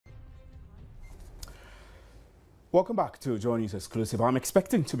Welcome back to Joy News Exclusive. I'm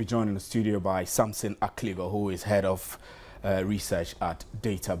expecting to be joined in the studio by Samson Akligo, who is head of research at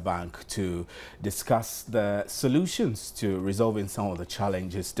Data Bank, to discuss the solutions to resolving some of the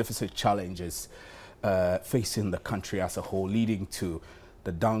challenges, deficit challenges facing the country as a whole, leading to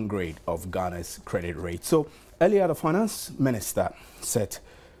the downgrade of Ghana's credit rate. So earlier, the finance minister said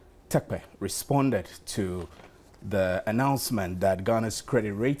TECPE responded to the announcement that Ghana's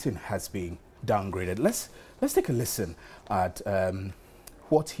credit rating has been downgraded. Let's take a listen at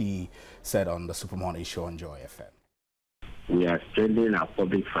what he said on the Super Morning Show on Joy FM. We are strengthening our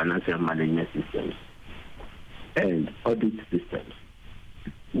public financial management systems and audit systems.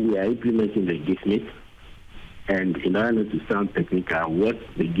 We are implementing the GIFMIT, and in order not to sound technical, what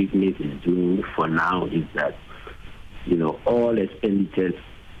the GIFMIT is doing for now is that, all expenditures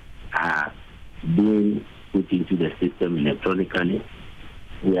are being put into the system electronically.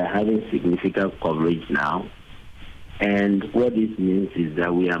 We are having significant coverage now. And what this means is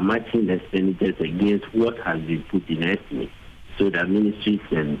that we are matching the expenditures against what has been put in estimate, so that ministries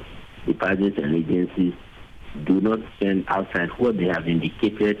and departments and agencies do not spend outside what they have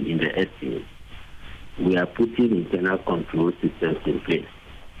indicated in the estimate. We are putting internal control systems in place.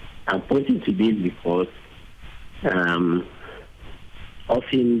 I'm pointing to this because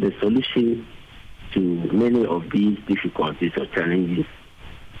often the solution to many of these difficulties or challenges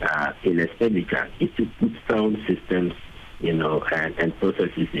in expenditure is to put sound systems, and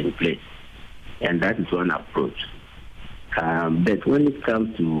processes in place. And that is one approach. But when it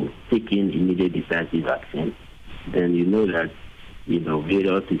comes to taking immediate decisive action, then you know that,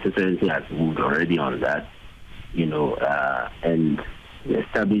 various institutions has moved already on that, and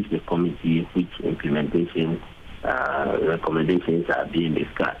established the committee which implementation recommendations are being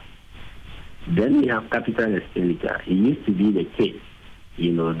discussed. Then we have capital expenditure. It used to be the case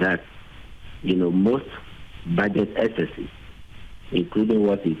that, most budget excesses, including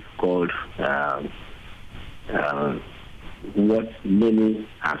what is called, what many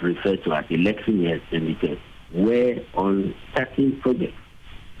have referred to as election year expenditures, were on certain projects,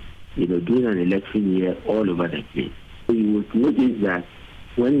 during an election year all over the place. So you would notice that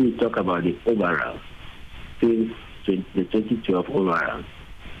when we talk about the overall, since the 2012 overall,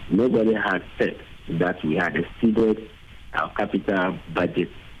 nobody had said that we had exceeded our capital budget,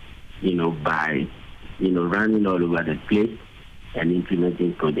 by, running all over the place and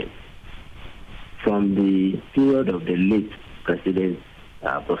implementing projects. From the period of the late President,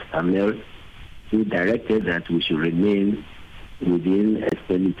 Professor Mills, who directed that we should remain within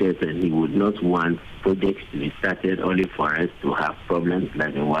expenditures and he would not want projects to be started only for us to have problems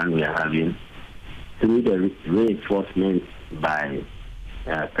like the one we are having, through the reinforcement by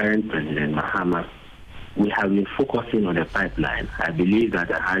current President Mahama. We have been focusing on the pipeline. I believe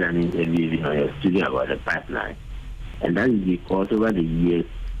that I had an interview in your studio about the pipeline. And that is because over the years,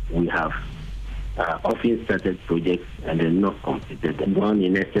 we have often started projects and then not completed them, gone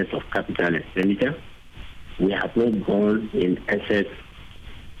in excess of capital expenditure. We have not gone in excess.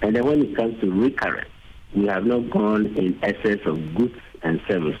 And then when it comes to recurrence, we have not gone in excess of goods and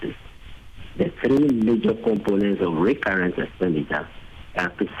services. The three major components of recurrence expenditure are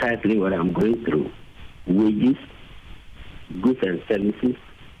precisely what I'm going through: wages, goods and services,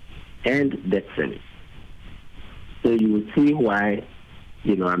 and debt service. So you will see why,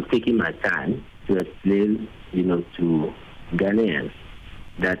 I'm taking my time to explain, to Ghanaians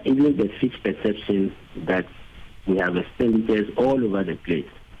that even the fixed perception that we have expenditures all over the place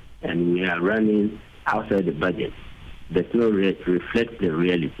and we are running outside the budget does not reflect the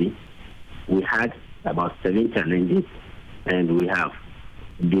reality. We had about 7 challenges and we have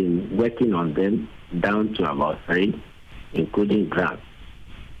been working on them down to about 3, including grants.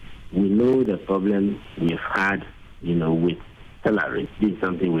 We know the problem we've had, with salaries. This is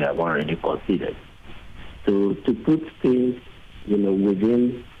something we have already considered. So to put things,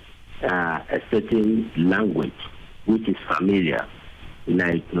 within a certain language, which is familiar,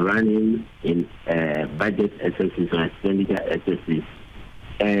 like running in budget excesses or expenditure excesses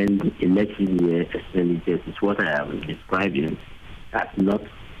and election year expenditures, is what I am describing as not,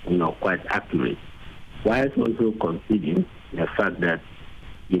 quite accurate. Whilst also considering the fact that,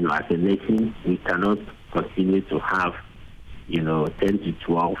 as a nation, we cannot continue to have, 10 to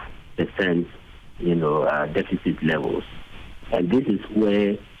 12%, deficit levels. And this is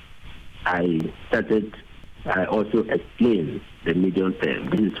where I also explained the medium term.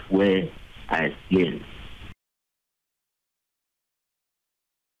 This is where I explained.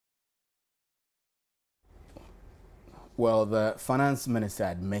 Well, the finance minister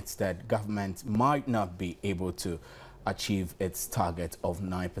admits that government might not be able to achieve its target of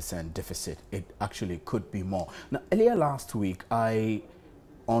 9% deficit. It actually could be more. Now, earlier last week,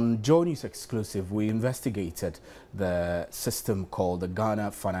 on Joy News Exclusive, we investigated the system called the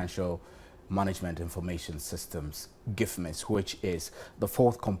Ghana Financial Management Information Systems, GIFMIS, which is the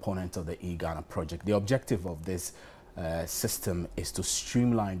fourth component of the eGhana project. The objective of this system is to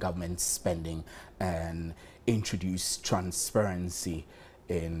streamline government spending and introduce transparency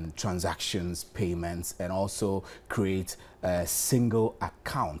in transactions, payments, and also create a single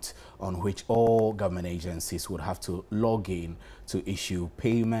account on which all government agencies would have to log in to issue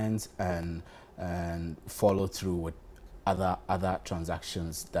payments and follow through with other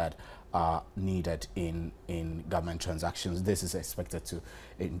transactions that are needed in government transactions. This is expected to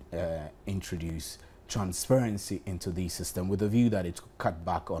introduce transparency into the system with a view that it could cut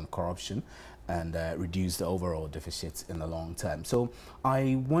back on corruption and reduce the overall deficits in the long term. So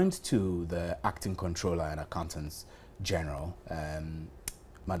I went to the Acting Controller and Accountants General,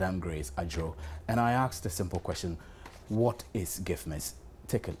 Madam Grace Adjo, and I asked a simple question: what is GIFMIS?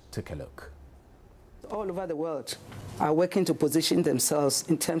 Take a look. All over the world are working to position themselves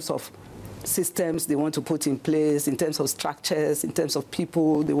in terms of systems they want to put in place, in terms of structures, in terms of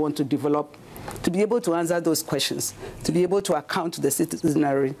people they want to develop, to be able to answer those questions, to be able to account to the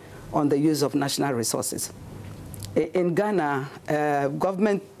citizenry on the use of national resources. In Ghana,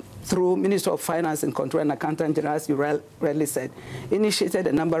 government, through Ministry of Finance and Control and Accountant General, as you rightly said, initiated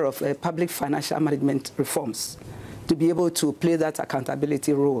a number of public financial management reforms to be able to play that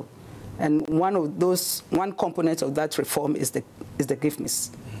accountability role. And one component of that reform is the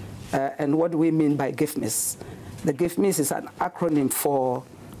GIFMIS. And what do we mean by GIFMIS? The GIFMIS is an acronym for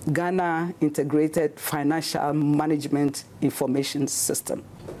Ghana Integrated Financial Management Information System.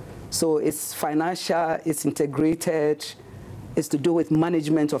 So it's financial, it's integrated, it's to do with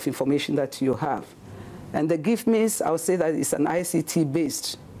management of information that you have. And the GIFMIS, I would say that it's an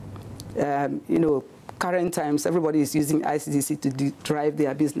ICT-based. Current times, everybody is using ICT to drive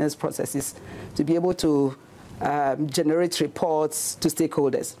their business processes, to be able to generate reports to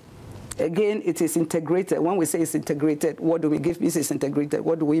stakeholders. Again, it is integrated. When we say it's integrated, what do we GIFMIS is integrated?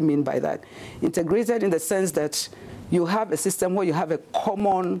 What do we mean by that? Integrated in the sense that you have a system where you have a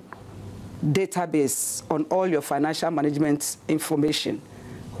common database on all your financial management information,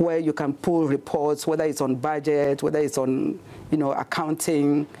 where you can pull reports, whether it's on budget, whether it's on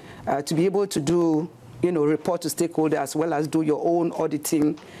accounting, to be able to do report to stakeholders, as well as do your own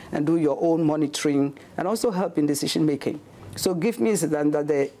auditing and do your own monitoring, and also help in decision making. So GIFMIS is under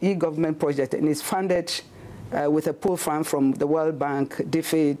the e-government project, and is funded with a pool fund from the World Bank,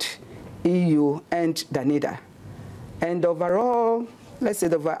 DFID, EU, and Danida. And overall, let's say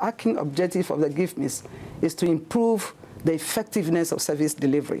the overarching objective of the GIFMIS is to improve the effectiveness of service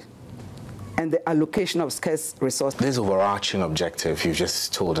delivery and the allocation of scarce resources. This overarching objective you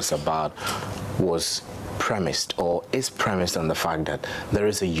just told us about was premised or is premised on the fact that there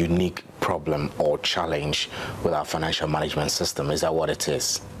is a unique problem or challenge with our financial management system. Is that what it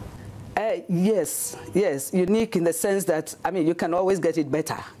is? Yes, unique in the sense that, you can always get it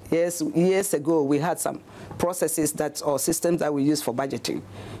better. Yes, years ago we had some processes or systems that we use for budgeting.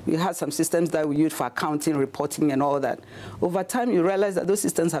 We had some systems that we use for accounting, reporting, and all that. Over time, you realize that those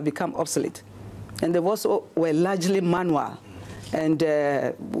systems have become obsolete, and they also were largely manual. And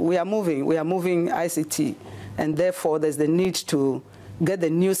we are moving ICT, and therefore there's the need to get the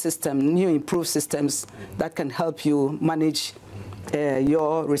new system, new improved systems that can help you manage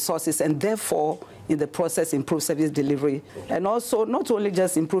your resources, and therefore in the process improve service delivery. And also not only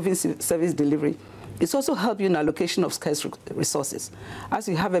just improving service delivery, it's also help you in allocation of scarce resources. As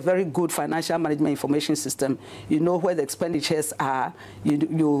you have a very good financial management information system, you know where the expenditures are.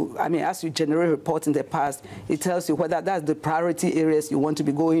 As you generate reports in the past, it tells you whether that's the priority areas you want to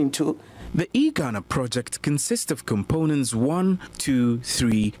be going into. The eGhana project consists of components 1, 2,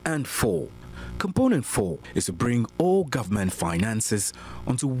 3, and 4. Component 4 is to bring all government finances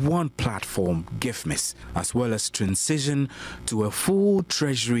onto one platform, GIFMIS, as well as transition to a full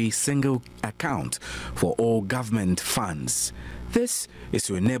treasury single account for all government funds. This is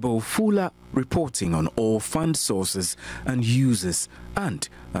to enable fuller reporting on all fund sources and users, and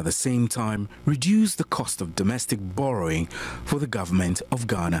at the same time reduce the cost of domestic borrowing for the government of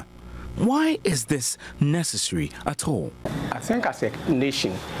Ghana. Why is this necessary at all? I think as a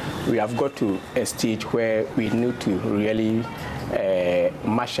nation, we have got to a stage where we need to really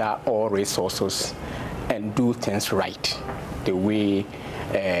marshal all resources and do things right, the way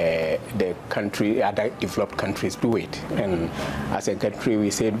other developed countries do it. And as a country,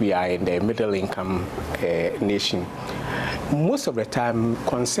 we said we are in the middle income nation. most of the time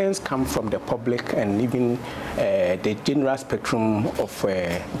concerns come from the public and even the general spectrum of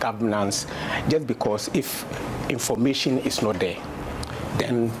governance, just because if information is not there,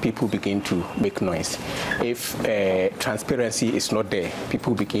 then people begin to make noise. If transparency is not there,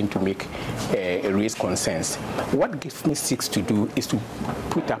 people begin to raise concerns. What GIFMIS seeks to do is to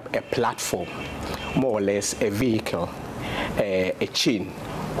put up a platform, more or less a vehicle, a chain,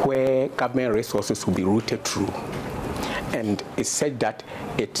 where government resources will be routed through. And it's said that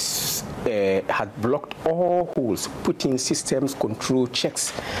it has blocked all holes, put in systems, control,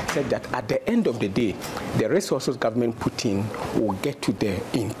 checks, said that at the end of the day, the resources government put in will get to the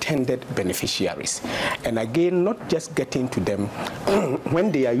intended beneficiaries. And again, not just getting to them.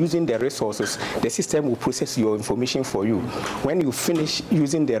 When they are using the resources, the system will process your information for you. When you finish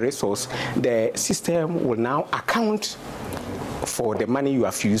using the resource, the system will now account for the money you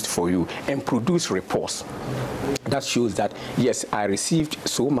have used for you and produce reports that shows that, yes, I received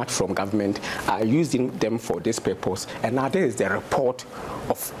so much from government, I used them for this purpose, and now there is the report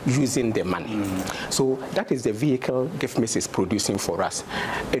of using the money. So that is the vehicle GIFMIS is producing for us.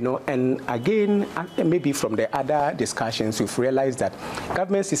 And again, maybe from the other discussions, we've realized that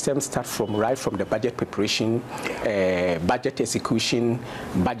government systems start right from the budget preparation, budget execution,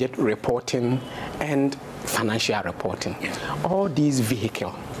 budget reporting, and financial reporting. All these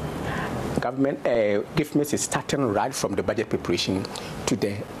vehicles, government GIFMIS is starting right from the budget preparation to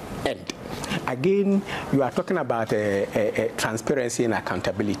the end. Again, you are talking about transparency and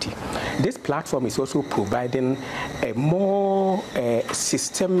accountability. This platform is also providing a more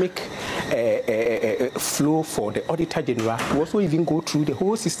systemic flow for the Auditor General to also even go through the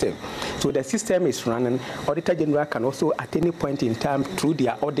whole system. So the system is running. Auditor General can also at any point in time through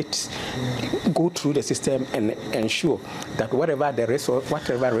their audits go through the system and ensure that whatever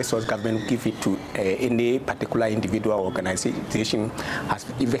resource government give it to any particular individual or organization has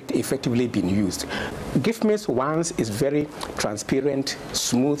effectively been used. GIFMIS once is very transparent,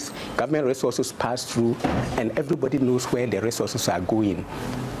 smooth, government resources pass through, and everybody knows where the resources are going,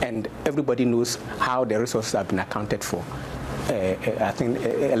 and everybody knows how the resources have been accounted for. I think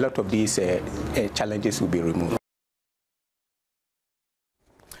a lot of these challenges will be removed.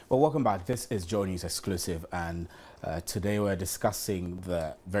 Well, welcome back. This is Joy News Exclusive, and today we're discussing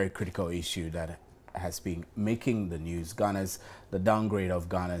the very critical issue that has been making the news, the downgrade of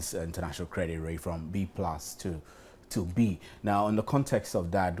Ghana's international credit rate from B+ to B. Now, in the context of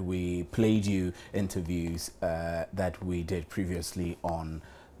that, we played you interviews that we did previously on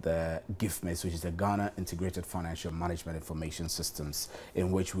the GIFMIS, which is the Ghana Integrated Financial Management Information Systems,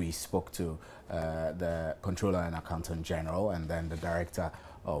 in which we spoke to the Controller and Accountant General and then the Director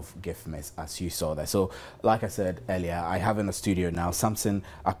of GIFMIS, as you saw there. So, like I said earlier, I have in the studio now Samson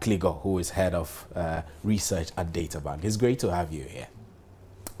Akligo, who is Head of Research at DataBank. It's great to have you here.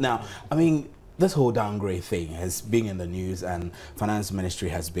 Now, I mean, this whole downgrade thing has been in the news, and Finance Ministry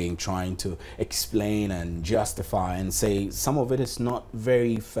has been trying to explain and justify and say some of it is not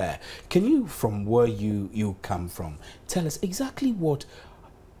very fair. Can you, from where you come from, tell us exactly what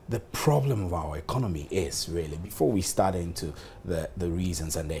the problem of our economy is, really, before we start into the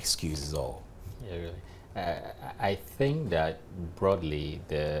reasons and the excuses all? Yeah, really. I think that broadly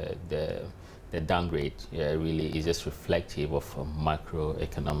the downgrade really is just reflective of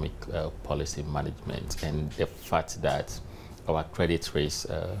macroeconomic policy management and the fact that our credit risk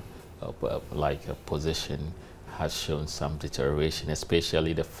position has shown some deterioration,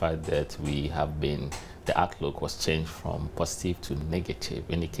 especially the fact that the outlook was changed from positive to negative,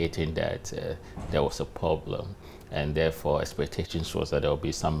 indicating that there was a problem, and therefore expectations was that there will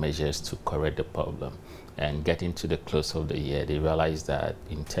be some measures to correct the problem. And getting to the close of the year, they realized that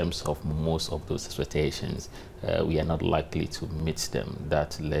in terms of most of those expectations, we are not likely to meet them.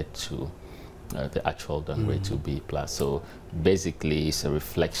 That led to the actual downgrade to B+. So basically, it's a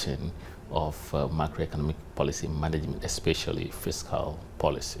reflection of macroeconomic policy management, especially fiscal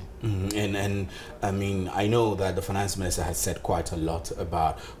policy. And I mean, I know that the Finance Minister has said quite a lot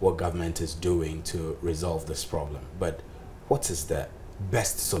about what government is doing to resolve this problem, but what is the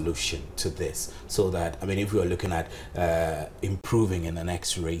best solution to this? So that, I mean, if we are looking at improving in the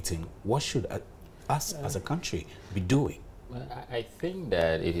next rating, what should us as a country be doing? Well, I think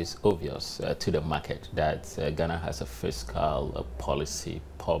that it is obvious to the market that Ghana has a fiscal policy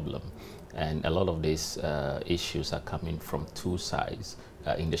problem. And a lot of these issues are coming from two sides.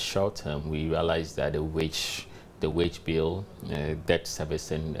 In the short term, we realize that the wage bill, debt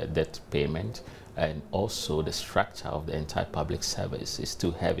service and debt payment, and also the structure of the entire public service is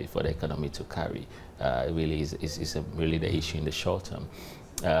too heavy for the economy to carry. It really is really the issue in the short term.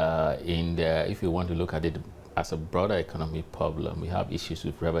 If you want to look at it as a broader economic problem, we have issues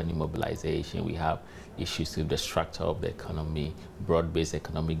with revenue mobilization, we have issues with the structure of the economy, broad-based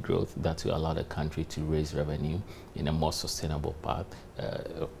economic growth that will allow the country to raise revenue in a more sustainable path,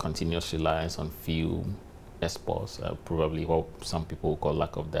 continuous reliance on few exports, probably what some people call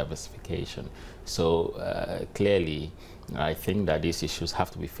lack of diversification. So clearly, I think that these issues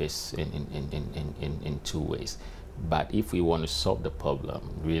have to be faced in two ways. But if we want to solve the problem,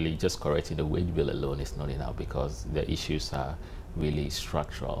 really just correcting the wage bill alone is not enough, because the issues are really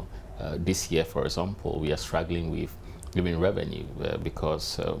structural. This year, for example, we are struggling with even revenue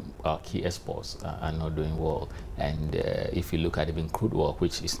because our key exports are not doing well. And if you look at even crude oil,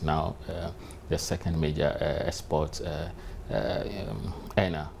 which is now the second major export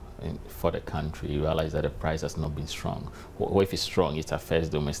earner for the country, you realize that the price has not been strong. Or if it's strong, it affects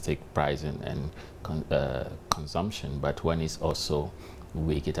domestic pricing and consumption, but when it's also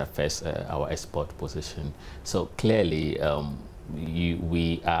weak, it affects our export position. So clearly,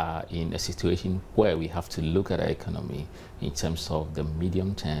 we are in a situation where we have to look at our economy in terms of the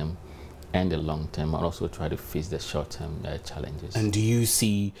medium term and the long term, and also try to face the short term challenges. And do you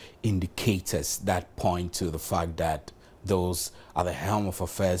see indicators that point to the fact that those at the helm of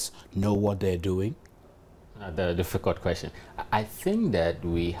affairs know what they're doing? The difficult question. I think that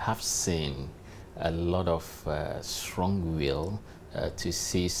we have seen a lot of strong will to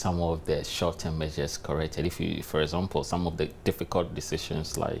see some of the short-term measures corrected. If you, for example, some of the difficult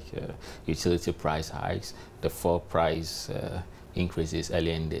decisions like utility price hikes, the fuel price increases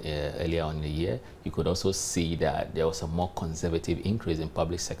earlier on in the year, you could also see that there was a more conservative increase in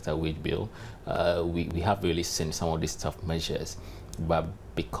public sector wage bill. We have really seen some of these tough measures, but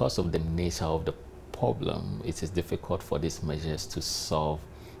because of the nature of the problem, it is difficult for these measures to solve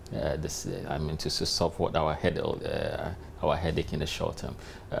to solve what our headache in the short term.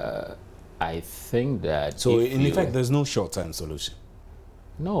 I think that... So in effect, there's no short-term solution?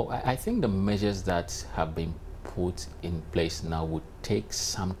 No, I think the measures that have been put in place now would take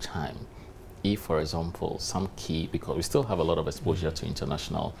some time. If, for example, some key, because we still have a lot of exposure to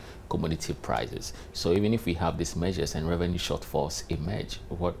international commodity prices. So even if we have these measures and revenue shortfalls emerge,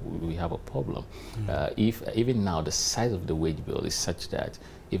 we have a problem. If even now the size of the wage bill is such that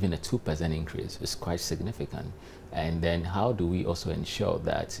even a 2% increase is quite significant. And then how do we also ensure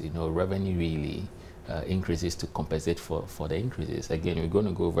that, you know, revenue really increases to compensate for the increases? Again, we're going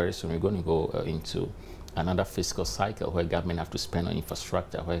to go very soon, we're going to go into another fiscal cycle where government have to spend on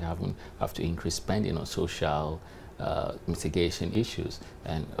infrastructure, where government have to increase spending on social mitigation issues,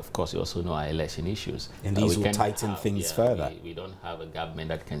 and of course you also know our election issues. And these will tighten things further. We don't have a government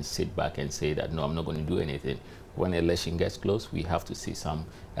that can sit back and say that, no, I'm not going to do anything. When the election gets close, we have to see some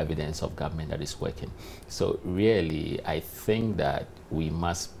evidence of government that is working. So really, I think that we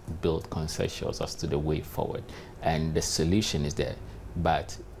must build consensus as to the way forward, and the solution is there,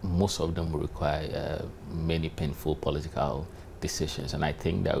 but most of them will require many painful political decisions, and I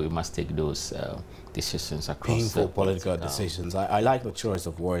think that we must take those decisions across painful political decisions. I like the choice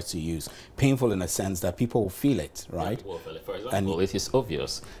of words to use. Painful in the sense that people will feel it, right? For example, it is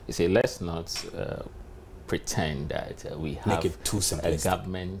obvious. You say, let's not pretend that we have make it too simplistic. A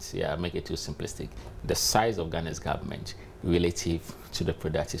government, make it too simplistic. The size of Ghana's government relative to the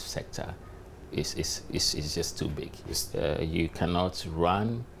productive sector is just too big. You cannot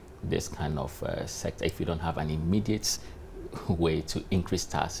run this kind of sector if you don't have an immediate way to increase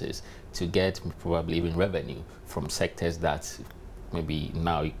taxes, to get probably even revenue from sectors that maybe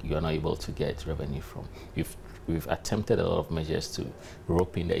now you're not able to get revenue from. We've attempted a lot of measures to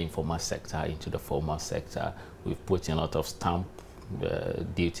rope in the informal sector into the formal sector. We've put in a lot of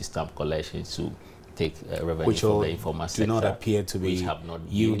duty stamp collections to take revenue from the informal sector, do not appear to be have not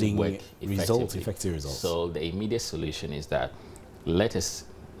yielding effective results. So the immediate solution is that let us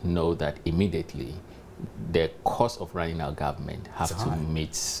know that immediately the cost of running our government have to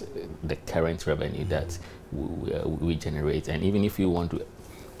meet the current revenue that we generate. And even if we want to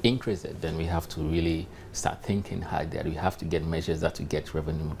increase it, then we have to really start thinking hard that we have to get measures that to get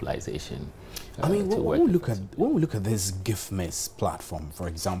revenue mobilization. I mean, when we look at this GIFMIS platform, for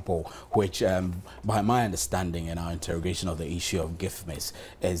example, which by my understanding in our interrogation of the issue of GIFMIS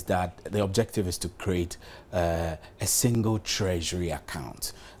is that the objective is to create a single treasury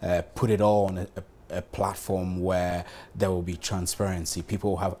account, put it all on a platform where there will be transparency.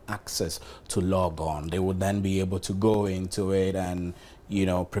 People will have access to log on. They will then be able to go into it and, you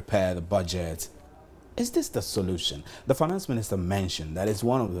know, prepare the budget. Is this the solution? The finance minister mentioned that it's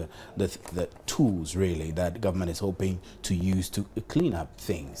one of the tools really that government is hoping to use to clean up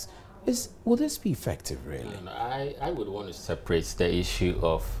things. Will this be effective, really? No, I would want to separate the issue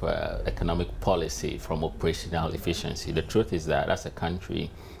of economic policy from operational efficiency. The truth is that as a country,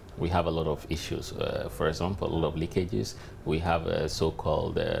 we have a lot of issues. For example, a lot of leakages. We have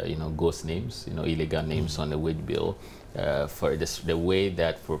so-called, ghost names, illegal names on the wage bill. For the way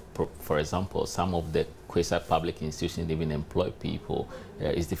that, for example, some of the quasi-public institutions even employ people,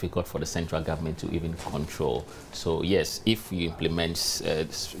 it's difficult for the central government to even control. So yes, if you implement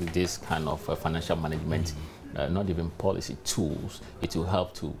this kind of financial management, not even policy tools, it will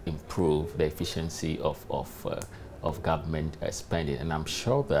help to improve the efficiency of government spending. And I'm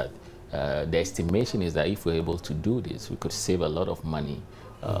sure that the estimation is that if we're able to do this, we could save a lot of money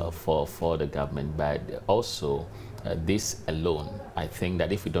for the government. But also, this alone, I think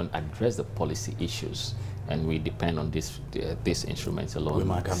that if we don't address the policy issues and we depend on these instruments alone, we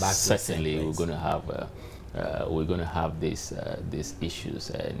might come back certainly we're going to have these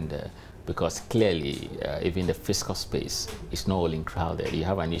issues. And because clearly, even the fiscal space is not all in crowded. You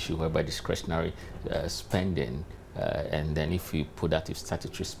have an issue whereby discretionary spending. And then if you put that with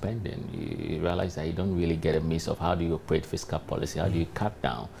statutory spending, you realize that you don't really get a mix of how do you operate fiscal policy, how do you cut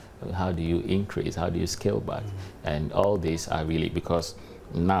down, how do you increase, how do you scale back. And all these are really, because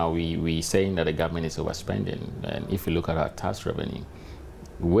now we saying that the government is overspending, and if you look at our tax revenue,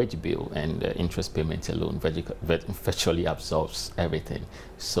 wage bill and interest payments alone virtually absorbs everything.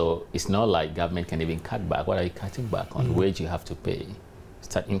 So it's not like government can even cut back. What are you cutting back on? Wage you have to pay,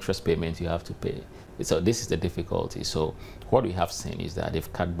 interest payments you have to pay. So this is the difficulty. So what we have seen is that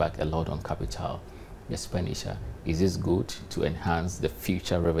they've cut back a lot on capital expenditure. Is this good to enhance the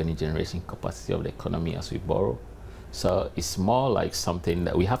future revenue generation capacity of the economy as we borrow? So it's more like something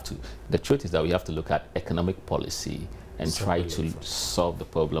that we have to, the truth is that we have to look at economic policy and try to solve the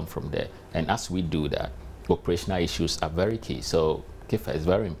problem from there. And as we do that, operational issues are very key. So KIFA is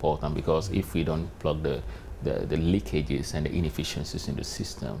very important, because if we don't plug the leakages and the inefficiencies in the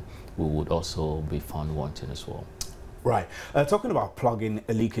system, we would also be found wanting as well. Right. Talking about plugging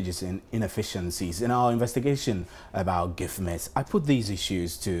leakages and inefficiencies, in our investigation about GIFMIS, I put these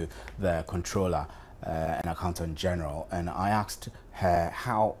issues to the Controller and Accountant General, and I asked her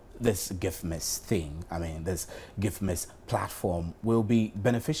how this GIFMIS thing, this GIFMIS platform, will be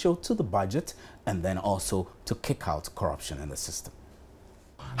beneficial to the budget and then also to kick out corruption in the system.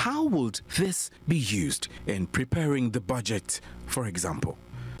 How would this be used in preparing the budget, for example?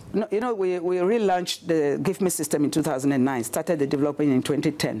 No, we relaunched the GIFMIS system in 2009, started the development in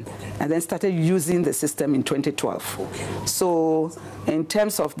 2010, and then started using the system in 2012. So in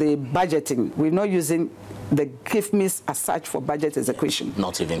terms of the budgeting, we're not using the GIFMIS as such for budget execution.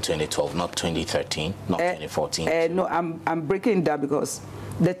 Not even 2012, not 2013, not 2014? No, I'm breaking that because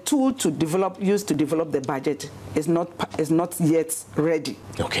the tool to used to develop the budget is not yet ready.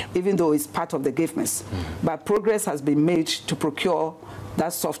 Okay. Even though it's part of the GIFMIS. But progress has been made to procure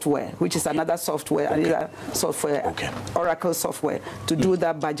that software, which is another software, another software, Oracle software, to do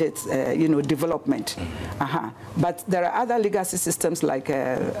that budget, development. But there are other legacy systems like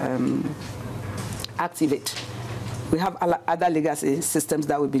Activate. We have other legacy systems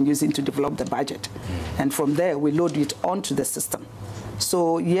that we've been using to develop the budget. And from there, we load it onto the system.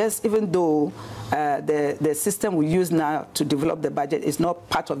 So yes, even though the system we use now to develop the budget is not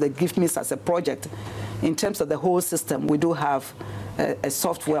part of the GIFMIS as a project, in terms of the whole system, we do have a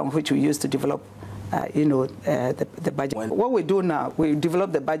software on which we use to develop the budget. What we do now, we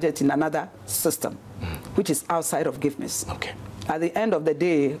develop the budget in another system, which is outside of GIFMIS. Okay. At the end of the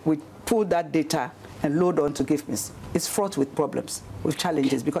day, we pull that data and load onto GIFMIS. It's fraught with problems, with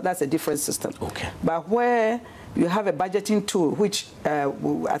challenges, because that's a different system. Okay. But where you have a budgeting tool, which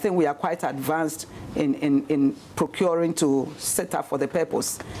I think we are quite advanced in procuring to set up for the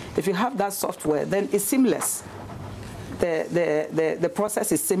purpose. If you have that software, then it's seamless. The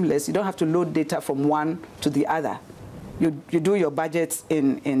process is seamless. You don't have to load data from one to the other. You do your budgets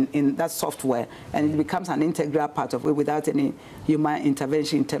in that software, and it becomes an integral part of it without any human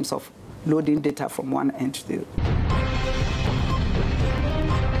intervention in terms of loading data from one end to the other.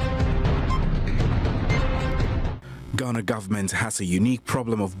 Ghana government has a unique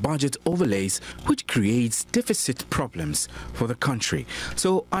problem of budget overlays which creates deficit problems for the country.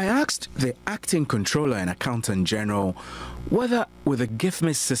 So I asked the Acting Controller and Accountant General whether with a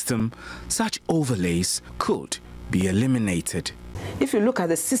GIFMIS system such overlays could be eliminated. If you look at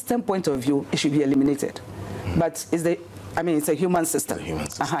the system point of view, it should be eliminated. But it's a human system.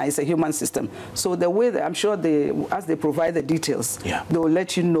 It's a human system. So the way that I'm sure as they provide the details, they will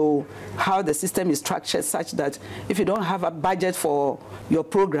let you know how the system is structured such that if you don't have a budget for your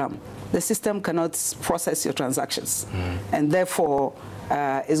program, the system cannot process your transactions. And therefore,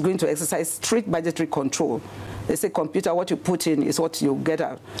 is going to exercise strict budgetary control. They say computer, what you put in is what you get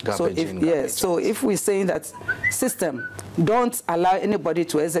out. So if we're saying that system, don't allow anybody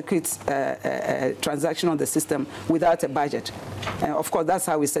to execute a transaction on the system without a budget. And of course, that's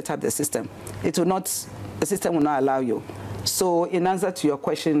how we set up the system. The system will not allow you. So in answer to your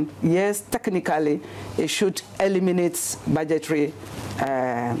question, yes, technically, it should eliminate budgetary,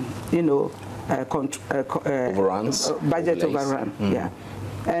 overruns. Budget overrun, yeah.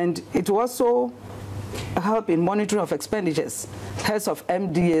 And it will also help in monitoring of expenditures. Heads of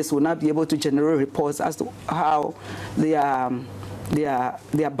MDAs will not be able to generate reports as to how their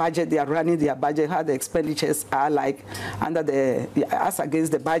budget, they are running their budget, how the expenditures are like as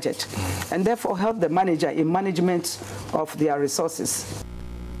against the budget, and therefore help the manager in management of their resources.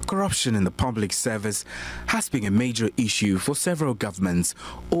 Corruption in the public service has been a major issue for several governments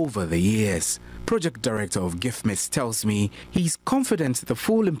over the years. Project Director of GIFMIS tells me he's confident the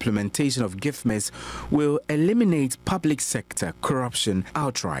full implementation of GIFMIS will eliminate public sector corruption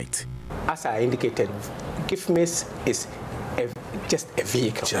outright. As I indicated, GIFMIS is just a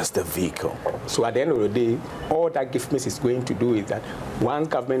vehicle. Just a vehicle. So at the end of the day, all that GIFMIS is going to do is that one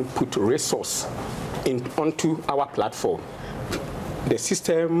government put resource onto our platform. The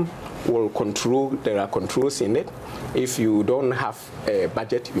system will control, there are controls in it. If you don't have a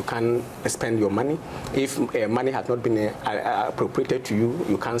budget, you can't spend your money. If money has not been appropriated to you,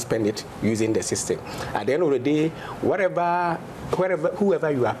 you can't spend it using the system. At the end of the day,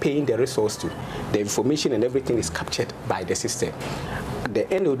 whoever you are paying the resource to, the information and everything is captured by the system. At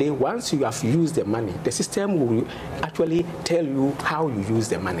the end of the day, once you have used the money, the system will actually tell you how you use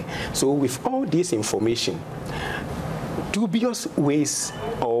the money. So with all this information, dubious ways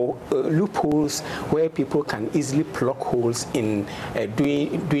or loopholes where people can easily plug holes in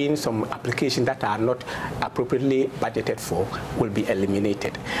doing some applications that are not appropriately budgeted for will be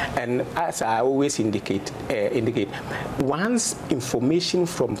eliminated. And as I always indicate, once information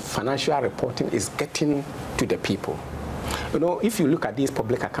from financial reporting is getting to the people, if you look at these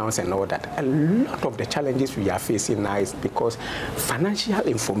public accounts and all that, a lot of the challenges we are facing now is because financial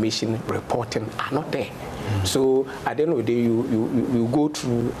information reporting are not there. So at the end of the day, you go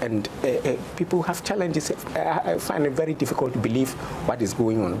through and people have challenges. I find it very difficult to believe what is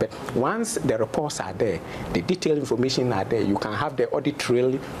going on. But once the reports are there, the detailed information are there, you can have the audit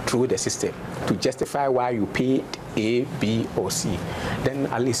trail through the system to justify why you paid A, B, or C. Then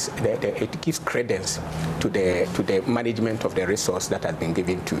at least it gives credence to the management of the resource that has been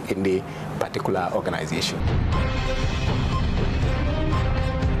given to any particular organization.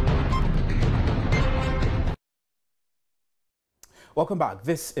 Welcome back.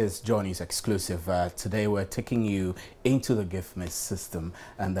 This is Johnny's Exclusive. Today we're taking you into the GIFMIS system,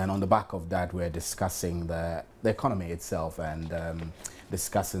 and then on the back of that we're discussing the economy itself and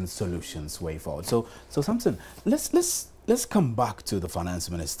discussing solutions way forward. So Samson, let's come back to the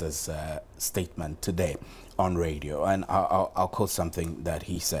Finance Minister's statement today on radio, and I'll quote something that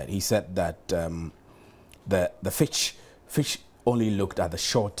he said. He said that the Fitch only looked at the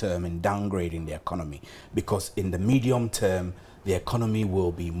short term in downgrading the economy because in the medium term the economy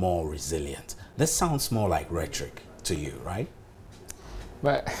will be more resilient. This sounds more like rhetoric to you, right?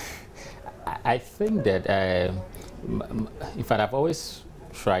 But I think that, in fact, I've always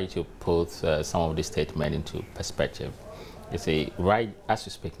tried to put some of this statement into perspective. You see, right as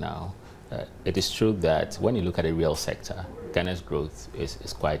we speak now, it is true that when you look at the real sector, Ghana's growth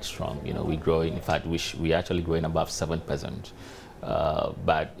is quite strong. We're growing, in fact, we're actually growing above 7%.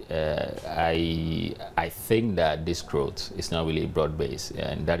 But I think that this growth is not really broad-based,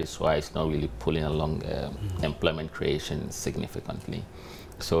 and that is why it's not really pulling along employment creation significantly.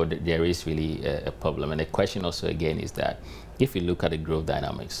 So there is really a problem. And the question also again is that if you look at the growth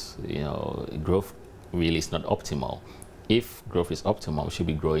dynamics, growth really is not optimal. If growth is optimal, we should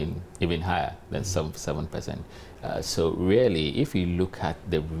be growing even higher than 7%. So really, if you look at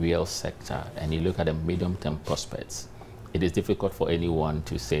the real sector and you look at the medium-term prospects, it is difficult for anyone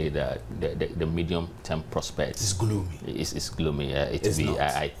to say that the medium-term prospects is gloomy. It's gloomy.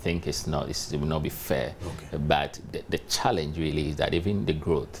 I think it will not be fair. Okay. But the challenge really is that even the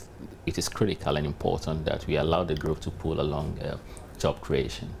growth, it is critical and important that we allow the growth to pull along job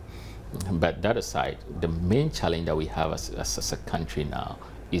creation. But that aside, the main challenge that we have as a country now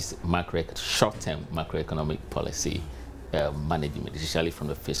is short-term macroeconomic policy management, especially from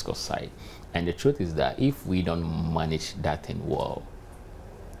the fiscal side. And the truth is that if we don't manage that thing well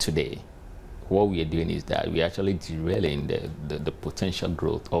today, what we are doing is that we're actually derailing the potential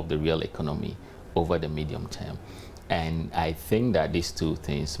growth of the real economy over the medium term. And I think that these two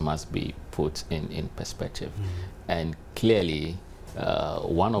things must be put in perspective. And clearly,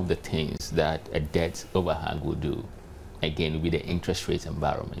 one of the things that a debt overhang will do, again, with the interest rate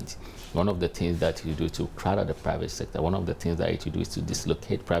environment, one of the things that you do to crowd out the private sector, one of the things that you do is to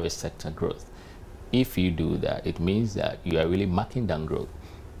dislocate private sector growth. If you do that, it means that you are really marking down growth.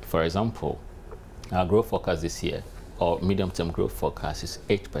 For example, our growth forecast this year, or medium-term growth forecast, is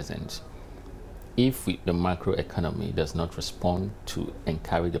 8%. If the macroeconomy does not respond to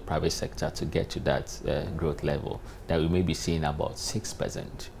encourage the private sector to get to that growth level, then we may be seeing about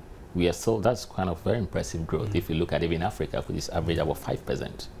 6%. We are still, that's kind of very impressive growth if you look at even Africa, which is average about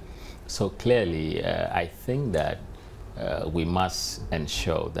 5%. So clearly, I think that we must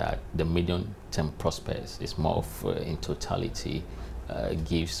ensure that the medium-term prospects is more of, in totality,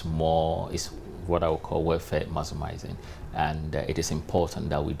 gives more, is what I would call welfare maximizing. And it is important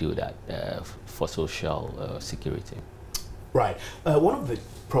that we do that for social security. Right. One of the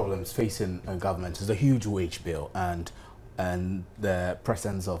problems facing government is the huge wage bill and the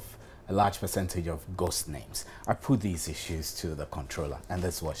presence of a large percentage of ghost names. I put these issues to the controller, and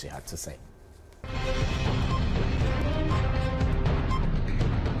this is what she had to say.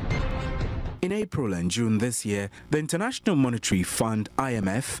 In April and June this year, the International Monetary Fund,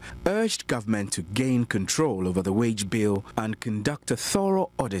 IMF, urged government to gain control over the wage bill and conduct a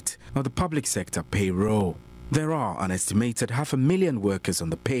thorough audit of the public sector payroll. There are an estimated 500,000 workers on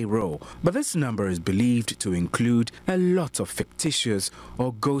the payroll, but this number is believed to include a lot of fictitious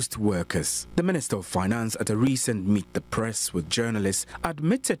or ghost workers. The Minister of Finance, at a recent Meet the Press with journalists,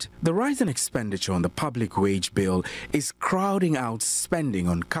 admitted the rising expenditure on the public wage bill is crowding out spending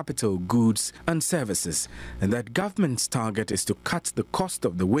on capital goods and services, and that government's target is to cut the cost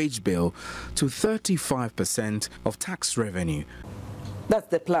of the wage bill to 35% of tax revenue. That's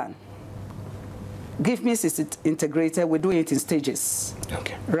the plan. GIFMIS is integrated. We're doing it in stages.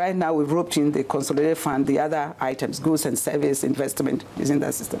 Okay. Right now, we've roped in the consolidated fund, the other items, goods and service investment using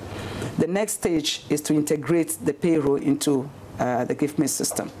that system. The next stage is to integrate the payroll into the GIFMIS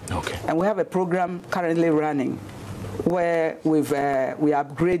system. Okay. And we have a program currently running where we're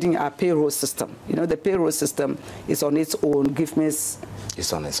upgrading our payroll system. You know, the payroll system is on its own. GIFMIS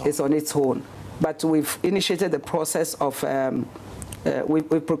is on its own. It's on its own. But we've initiated the process of we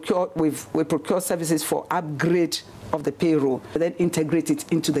procure services for upgrade of the payroll, then integrate it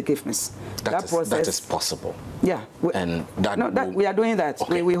into the GIFMIS. That is possible. Yeah, we are doing that.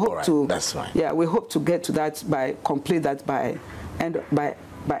 Okay. We hope to. That's fine. Yeah, we hope to get to that complete that by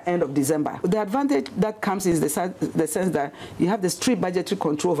end of December. The advantage that comes is the sense that you have the strict budgetary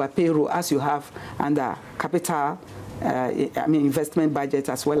control over payroll as you have under capital. Investment budget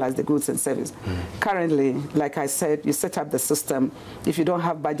as well as the goods and service. Currently, like I said, you set up the system. If you don't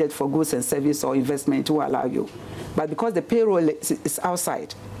have budget for goods and service or investment, it will allow you. But because the payroll is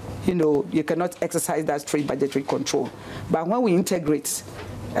outside, you know, you cannot exercise that strict budgetary control. But when we integrate,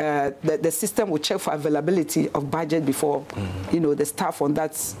 the system will check for availability of budget before, you know, the staff on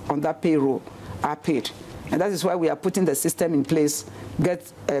that payroll are paid. And that is why we are putting the system in place,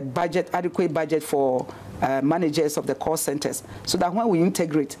 get a adequate budget for managers of the call centers, so that when we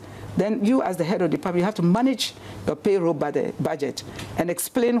integrate, then you as the head of the department, you have to manage your payroll by the budget and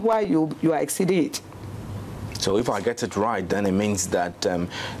explain why you are exceeding it. So if I get it right, then it means that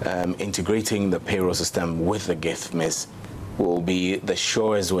integrating the payroll system with the GIFMIS will be the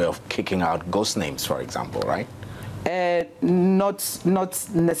surest way of kicking out ghost names, for example, right? Not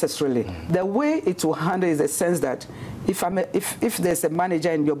necessarily. The way it will handle is the sense that if there's a manager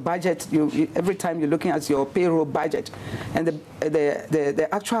in your budget, every time you're looking at your payroll budget, and the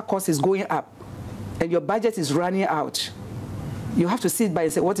actual cost is going up, and your budget is running out, you have to sit by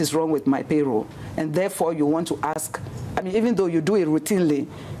and say, what is wrong with my payroll? And therefore, you want to ask. I mean, even though you do it routinely,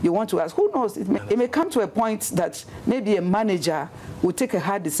 you want to ask. Who knows? It may come to a point that maybe a manager will take a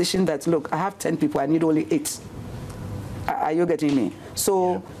hard decision that, look, I have 10 people, I need only 8. Are you getting me?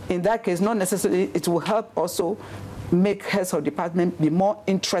 So in that case, not necessarily, it will help also make heads of department be more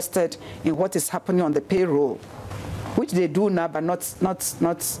interested in what is happening on the payroll, which they do now, but not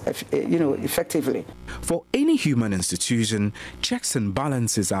effectively. For any human institution, checks and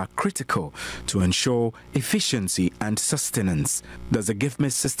balances are critical to ensure efficiency and sustenance. Does the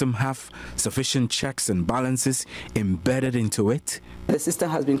GIFMIS system have sufficient checks and balances embedded into it? The system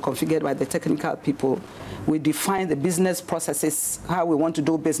has been configured by the technical people. We define the business processes, how we want to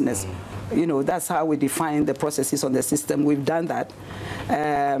do business. You know, that's how we define the processes on the system. We've done that.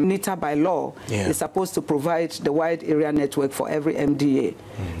 NITA by law is supposed to provide the wide wide area network for every MDA.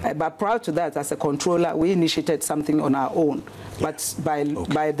 But prior to that, as a controller, we initiated something on our own. But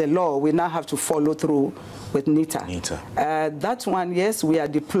by the law, we now have to follow through with NITA. That one, yes, we are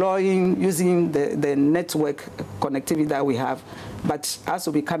deploying using the network connectivity that we have. But as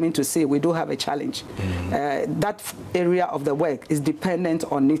we'll be coming to say, we do have a challenge. That area of the work is dependent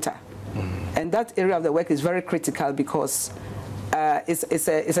on NITA. And that area of the work is very critical because it's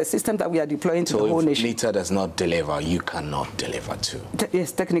a system that we are deploying to the whole nation. So if NITA does not deliver, you cannot deliver too?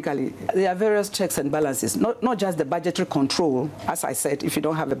 Yes, technically. There are various checks and balances, not just the budgetary control. As I said, if you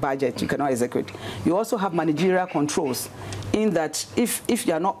don't have a budget, you cannot execute. You also have managerial controls in that if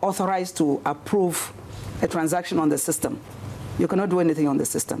you are not authorized to approve a transaction on the system, you cannot do anything on the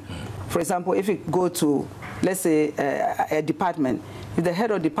system. For example, if you go to, let's say, a department, if the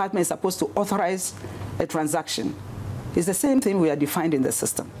head of department is supposed to authorize a transaction, it's the same thing we are defined in the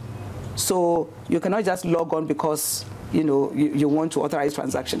system. So you cannot just log on because you want to authorize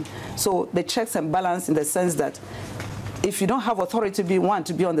transaction. So the checks and balance in the sense that if you don't have authority to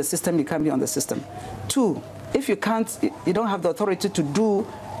be on the system, you can't be on the system. Two, if you don't have the authority to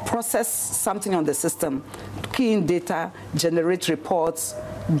process something on the system, key in data, generate reports,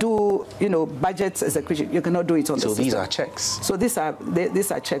 do budget execution, you cannot do it on the system. So these are checks. So these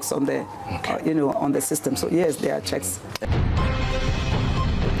are checks on the on the system. So yes, they are checks.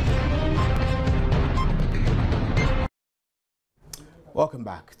 Welcome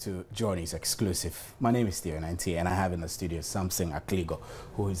back to Journey's Exclusive. My name is Stephen Anti, and I have in the studio Samson Akligo,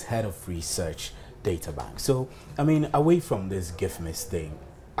 who is head of research Data Bank. So, I mean, away from this GIFMIS thing,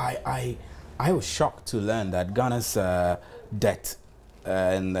 I was shocked to learn that Ghana's debt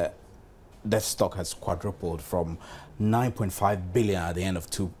and debt stock has quadrupled from 9.5 billion at the end of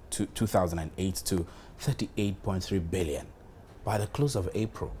 2008 to 38.3 billion by the close of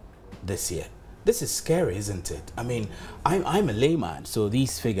April this year. This is scary, isn't it? I mean, I'm a layman, so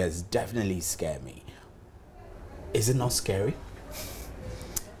these figures definitely scare me. Is it not scary?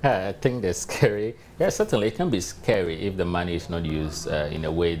 I think they're scary. Yeah, certainly it can be scary if the money is not used in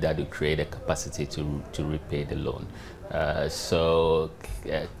a way that will create a capacity to repay the loan.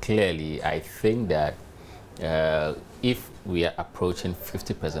 Clearly, I think that if we are approaching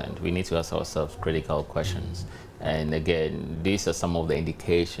 50%, we need to ask ourselves critical questions. And again, these are some of the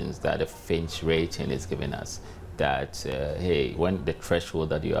indications that the Finch rating is giving us that, hey, when the threshold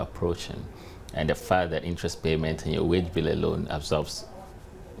that you're approaching and the fact that interest payment and your wage bill alone absorbs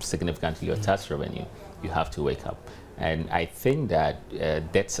significantly your tax revenue, you have to wake up. And I think that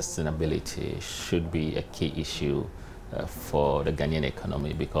debt sustainability should be a key issue for the Ghanaian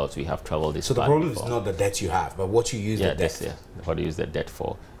economy because we have traveled this. So the problem is not the debt you have, but what you use the debt for. What you use the debt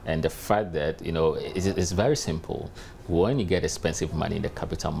for. And the fact that, it's very simple. When you get expensive money in the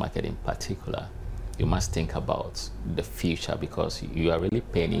capital market in particular, you must think about the future because you are really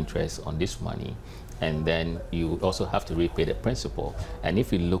paying interest on this money. And then you also have to repay the principal. And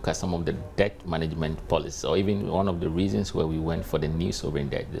if you look at some of the debt management policies, or even one of the reasons where we went for the new sovereign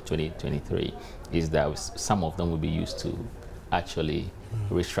debt, the 2023, is that some of them will be used to actually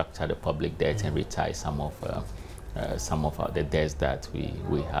restructure the public debt and retire some of the debts that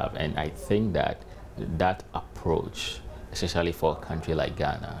we have. And I think that that approach, especially for a country like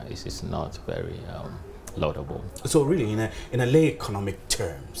Ghana, is not very laudable. So really, in a lay economic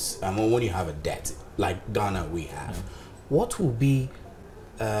terms, when you have a debt like Ghana we have, what will be,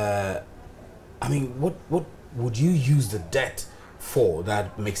 what would you use the debt for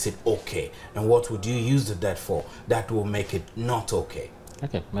that makes it okay? And what would you use the debt for that will make it not okay?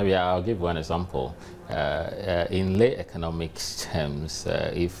 Okay, maybe I'll give one example. In lay economics terms,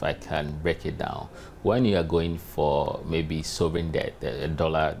 if I can break it down, when you are going for maybe sovereign debt, a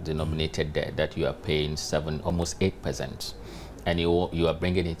dollar-denominated debt that you are paying almost 8%, and you are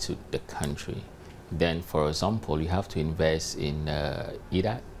bringing it to the country, then, for example, you have to invest in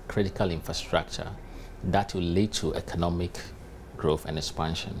either critical infrastructure that will lead to economic growth and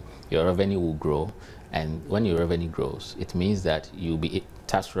expansion. Your revenue will grow, and when your revenue grows, it means that you'll be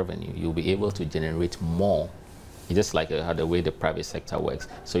tax revenue. You'll be able to generate more, just like the way the private sector works.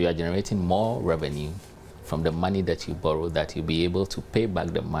 So you are generating more revenue from the money that you borrow, that you'll be able to pay back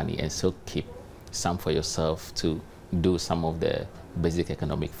the money and still keep some for yourself to do some of the basic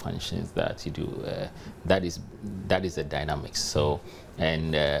economic functions that you do. That is the dynamics. So,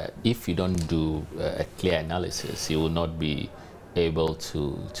 and if you don't do a clear analysis, you will not be able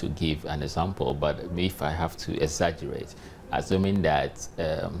to give an example. But if I have to exaggerate, assuming that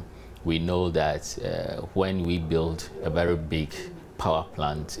we know that when we build a very big power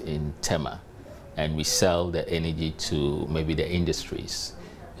plant in Tema and we sell the energy to maybe the industries,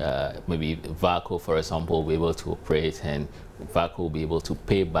 maybe VACO, for example, will be able to operate, and VACO will be able to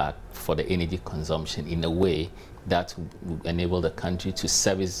pay back for the energy consumption in a way that will enable the country to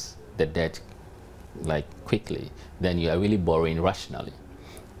service the debt like quickly, then you are really borrowing rationally.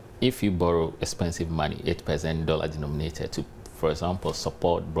 If you borrow expensive money, 8% dollar denominated, to, for example,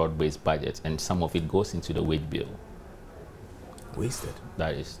 support broad-based budgets, and some of it goes into the wage bill, wasted.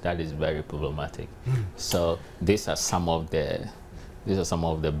 That is very problematic. So these are some of the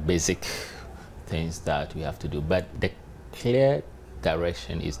basic things that we have to do. But the clear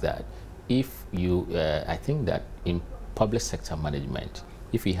direction is that if you, I think that in public sector management,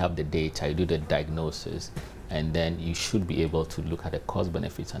 if you have the data, you do the diagnosis, and then you should be able to look at the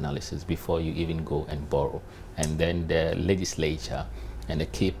cost-benefit analysis before you even go and borrow. And then the legislature and the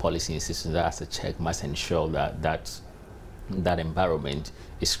key policy institutions that as a check must ensure that that environment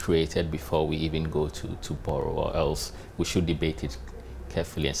is created before we even go to borrow, or else we should debate it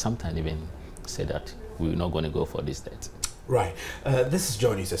carefully and sometimes even say that we're not going to go for this debt. Right. This is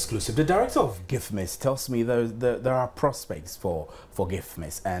Joy News Exclusive. The director of GIFMIS tells me there are prospects for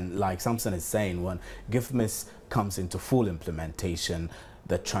GIFMIS, and like Samson is saying, when GIFMIS comes into full implementation,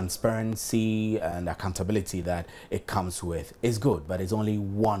 the transparency and accountability that it comes with is good, but it's only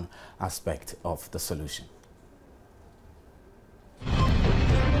one aspect of the solution.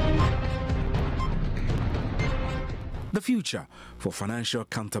 The future for financial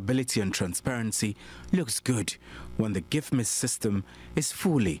accountability and transparency looks good when the GIFMIS system is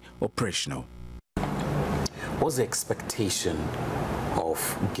fully operational. What's the expectation of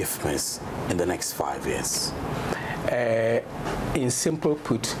GIFMIS in the next 5 years? In simple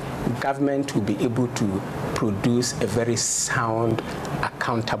put, government will be able to produce a very sound,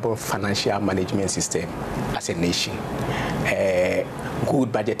 accountable financial management system as a nation.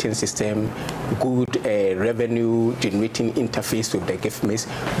 Good budgeting system, good revenue generating interface with the GIFMIS,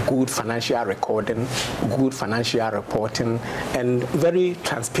 good financial recording, good financial reporting, and very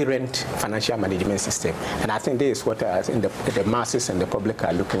transparent financial management system. And I think this is what the masses and the public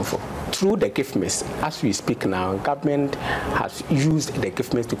are looking for. Through the GIFMIS, as we speak now, government has used the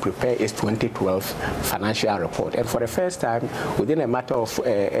GIFMIS to prepare its 2012 financial report. And for the first time, within a matter of 2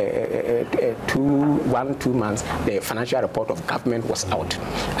 months, the financial report of government was out.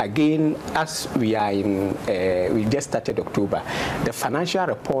 Again, as we are in, we just started October, the financial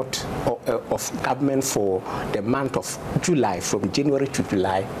report of government for the month of July, from January to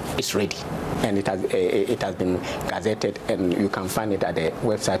July, is ready. And it has been gazetted, and you can find it at the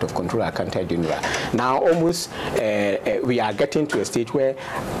website of Controller Accountant General. Now, almost we are getting to a stage where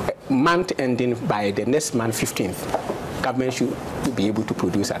month ending by the next month, 15th, government should be able to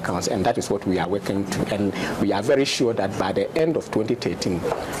produce accounts, and that is what we are working to. And we are very sure that by the end of 2013,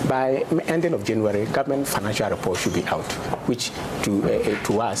 by ending of January, government financial report should be out, which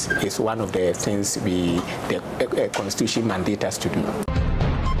to us is one of the things the Constitution mandates us to do.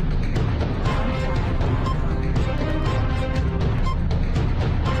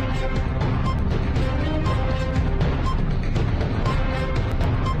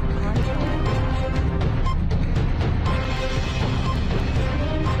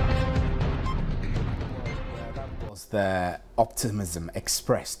 The optimism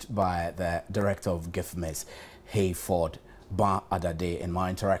expressed by the director of GIFMIS, Hayford Ba Adade, in my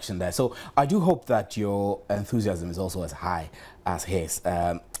interaction there. So I do hope that your enthusiasm is also as high as his.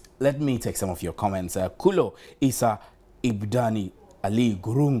 Let me take some of your comments. Kulo Isa Ibdani Ali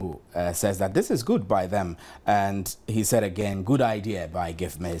Gurungu says that this is good by them, and he said again, good idea by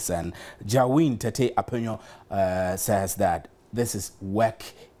GIFMIS. And Jawin Tete Apenyo says that this is work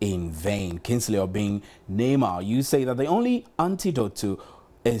in vain. Kingsley Obing Neymar, you say that the only antidote to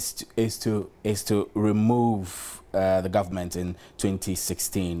is to remove the government in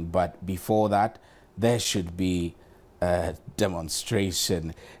 2016, but before that there should be a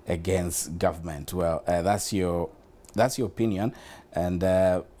demonstration against government. Well, that's your opinion, and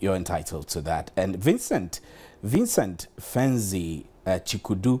you're entitled to that. And Vincent Fenzi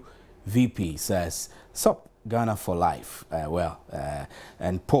Chikudu VP says, "Sup, Ghana for life."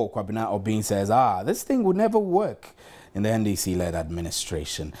 And Paul Kwabena Obin says, this thing would never work in the NDC-led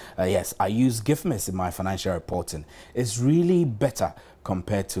administration. Yes, I use GIFMIS in my financial reporting. It's really better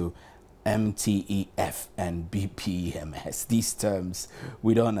compared to MTEF and BPEMS. These terms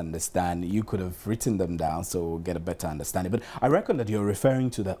we don't understand. You could have written them down so we'll get a better understanding. But I reckon that you're referring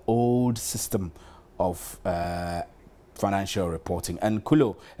to the old system of financial reporting. And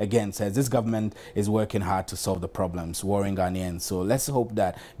Kulo again says this government is working hard to solve the problems worrying Ghanaians. So let's hope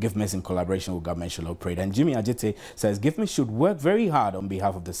that GIFMIS in collaboration with government shall operate. And Jimmy Ajite says GIFMIS should work very hard on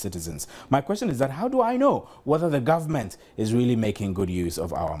behalf of the citizens. My question is that how do I know whether the government is really making good use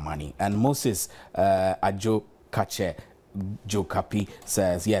of our money? And Moses Ajo Kache Jokapi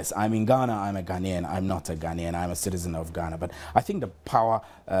says, yes, I'm in Ghana, I'm a Ghanaian, I'm not a Ghanaian, I'm a citizen of Ghana. But I think the power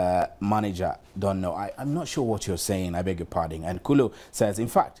manager don't know. I'm not sure what you're saying, I beg your pardon. And Kulo says, in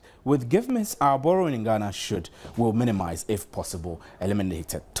fact, with GIFMIS, our borrowing in Ghana will minimize, if possible,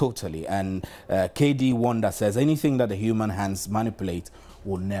 eliminated totally. And KD Wonder says, anything that the human hands manipulate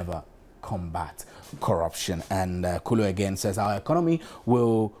will never combat corruption. And Kulo again says, our economy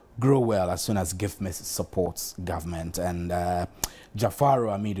will grow well as soon as GIFMIS supports government. And Jafaru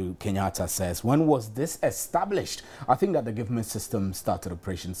Amidu Kenyatta says, when was this established? I think that the GIFMIS system started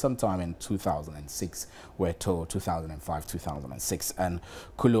operation sometime in 2006. We're told 2005, 2006. And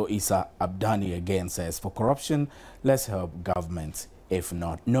Kulo Isa Abdani again says, for corruption, let's help government. If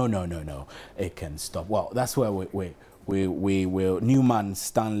not, no, it can stop. Well, that's where we will. Newman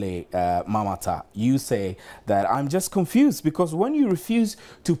Stanley Mamata, you say that I'm just confused because when you refuse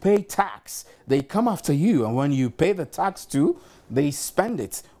to pay tax, they come after you, and when you pay the tax too, they spend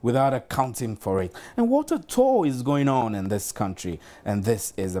it without accounting for it. And what at all is going on in this country? And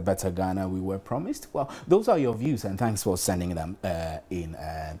this is a better Ghana we were promised. Well, those are your views, and thanks for sending them in.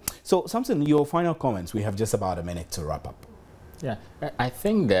 So, Samson, your final comments. We have just about a minute to wrap up. Yeah, I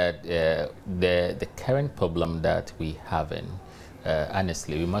think that the current problem that we have in,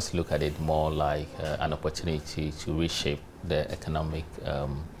 honestly, we must look at it more like an opportunity to reshape the economic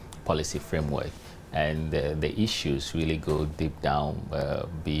policy framework. And the issues really go deep down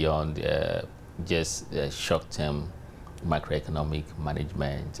beyond just short-term macroeconomic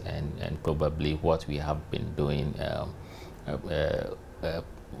management and probably what we have been doing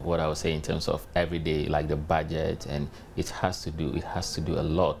what I would say in terms of everyday, like the budget, and it has to do a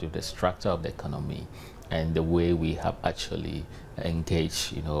lot with the structure of the economy and the way we have actually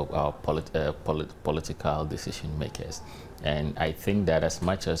engaged, you know, our political decision makers. And I think that as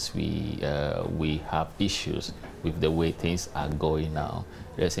much as we have issues with the way things are going now,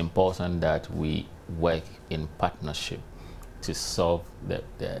 it's important that we work in partnership to solve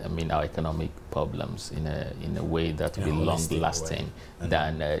our economic problems in a way that will be long-lasting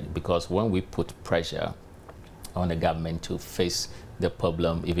than because when we put pressure on the government to face the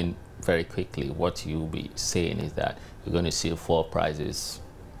problem even very quickly, what you'll be saying is that you're going to see fuel prices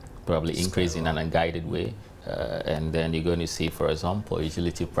probably increase in an unguided way, and then you're going to see, for example,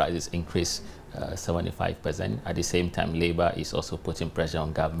 utility prices increase 75%. At the same time, labor is also putting pressure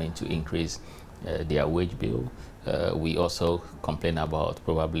on government to increase their wage bill. We also complain about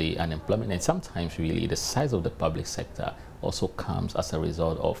probably unemployment, and sometimes really the size of the public sector also comes as a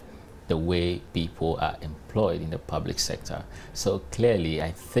result of the way people are employed in the public sector. So clearly,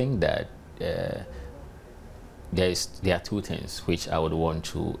 I think that there are two things which I would want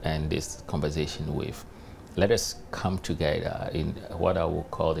to end this conversation with. Let us come together in what I will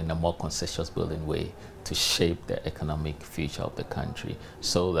call in a more consensus building way to shape the economic future of the country,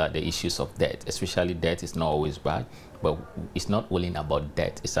 so that the issues of debt, especially debt, is not always bad, but it's not only about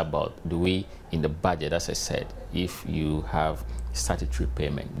debt, it's about do we, in the budget, as I said, if you have statutory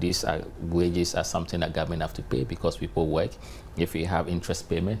payment, these are wages are something that government have to pay because people work. If we have interest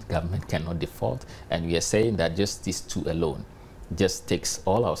payment, government cannot default, and we are saying that just these two alone just takes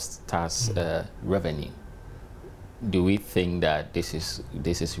all our tax revenue. Do we think that this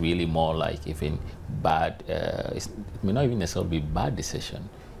is really more like even bad? It may not even necessarily be bad decision.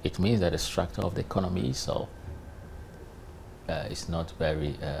 It means that the structure of the economy itself is not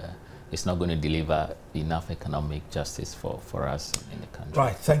very. It's not going to deliver enough economic justice for us in the country.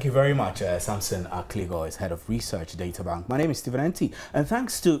 Right. Thank you very much, Samson Akligo is head of research Data Bank. My name is Stephen Enti, and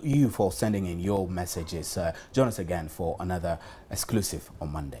thanks to you for sending in your messages. Join us again for another exclusive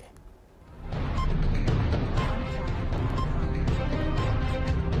on Monday.